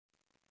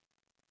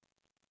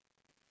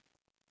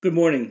Good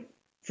morning.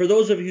 For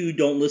those of you who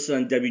don't listen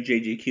on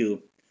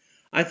WJGQ,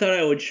 I thought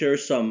I would share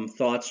some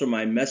thoughts from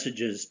my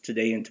messages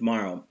today and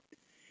tomorrow.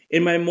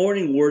 In my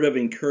morning word of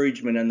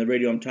encouragement on the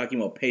radio, I'm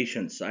talking about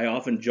patience. I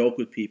often joke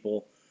with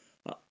people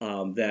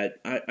that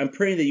I'm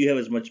praying that you have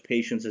as much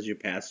patience as your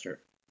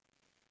pastor.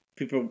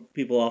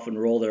 People often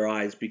roll their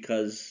eyes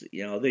because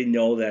they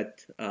know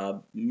that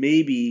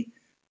maybe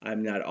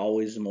I'm not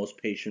always the most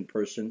patient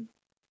person.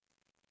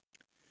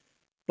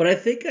 But I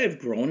think I've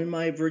grown in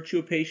my virtue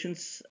of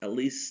patience, at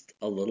least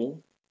a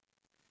little.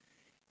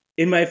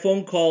 In my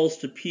phone calls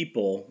to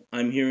people,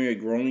 I'm hearing a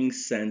growing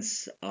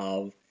sense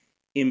of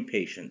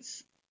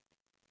impatience.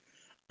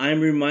 I'm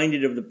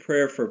reminded of the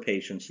prayer for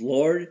patience.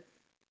 Lord,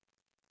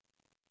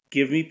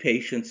 give me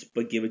patience,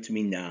 but give it to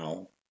me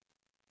now.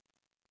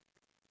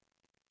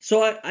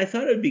 So I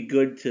thought it would be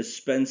good to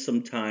spend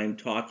some time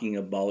talking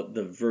about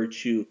the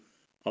virtue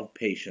of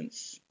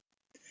patience.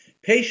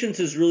 Patience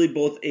is really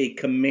both a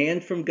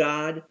command from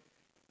God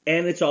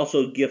and it's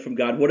also a gift from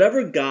God.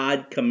 Whatever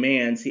God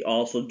commands, He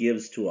also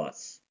gives to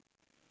us.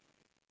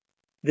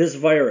 This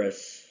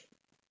virus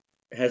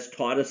has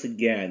taught us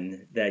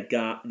again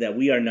that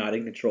we are not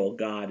in control.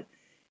 God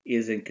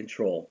is in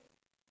control.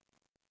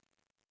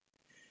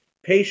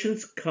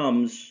 Patience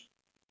comes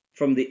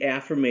from the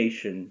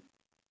affirmation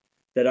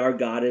that our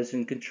God is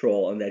in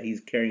control and that He's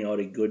carrying out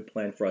a good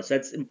plan for us.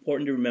 That's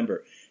important to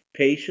remember.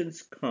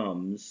 Patience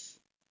comes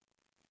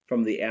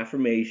from the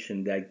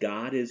affirmation that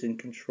God is in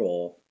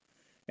control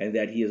and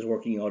that He is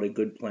working out a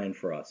good plan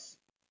for us.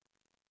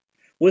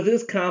 With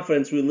this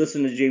confidence, we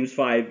listen to James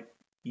 5.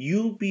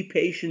 You be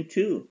patient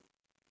too.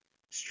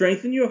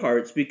 Strengthen your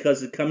hearts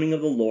because the coming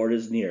of the Lord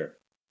is near.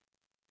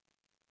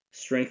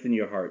 Strengthen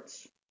your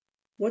hearts.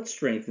 What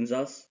strengthens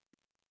us?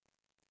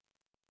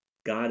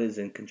 God is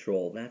in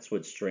control. That's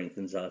what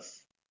strengthens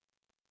us.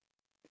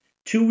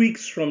 2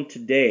 weeks from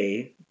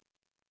today,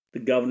 the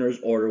governor's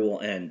order will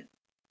end.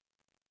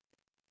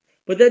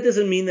 But that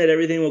doesn't mean that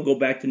everything will go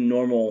back to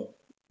normal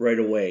right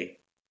away.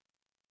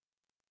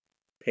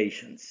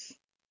 Patience.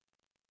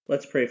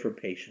 Let's pray for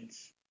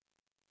patience.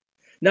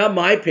 Not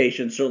my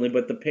patience, certainly,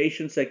 but the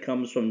patience that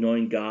comes from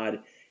knowing God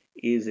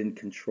is in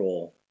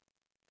control.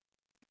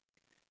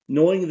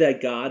 Knowing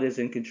that God is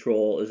in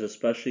control is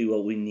especially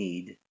what we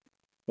need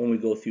when we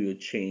go through a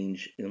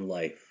change in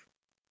life.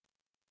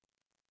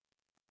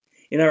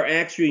 In our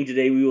Acts reading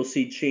today, we will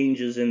see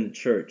changes in the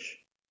church.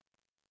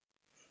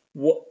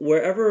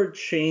 Wherever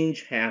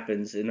change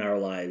happens in our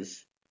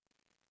lives,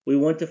 we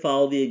want to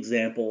follow the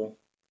example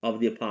of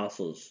the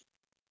apostles.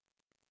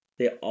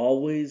 They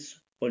always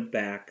went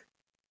back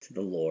to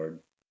the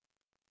Lord.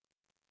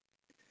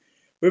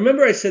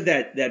 Remember I said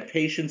that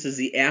patience is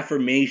the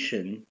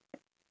affirmation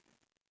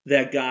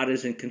that God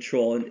is in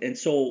control. And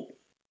so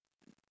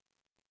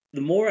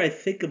the more I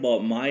think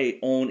about my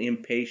own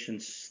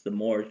impatience, the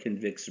more it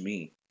convicts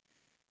me.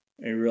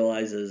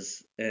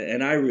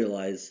 And I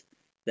realize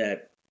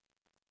that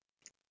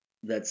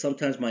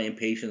sometimes my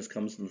impatience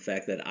comes from the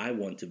fact that I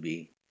want to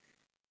be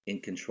in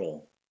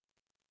control.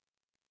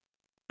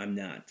 I'm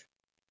not.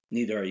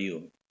 Neither are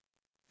you.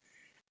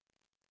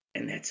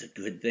 And that's a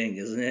good thing,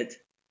 isn't it?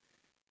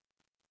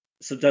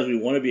 Sometimes we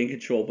want to be in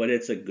control, but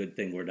it's a good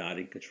thing we're not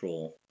in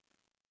control.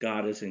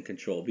 God is in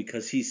control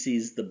because He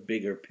sees the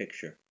bigger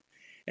picture.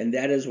 And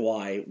that is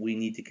why we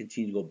need to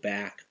continue to go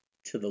back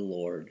to the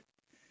Lord.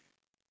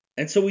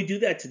 And so we do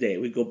that today.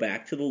 We go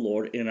back to the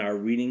Lord in our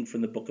reading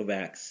from the book of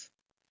Acts.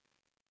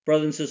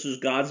 Brothers and sisters,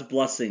 God's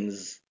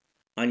blessings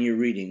on your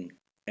reading,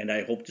 and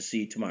I hope to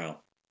see you tomorrow.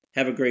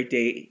 Have a great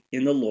day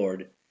in the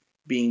Lord,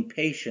 being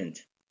patient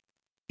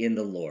in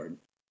the Lord.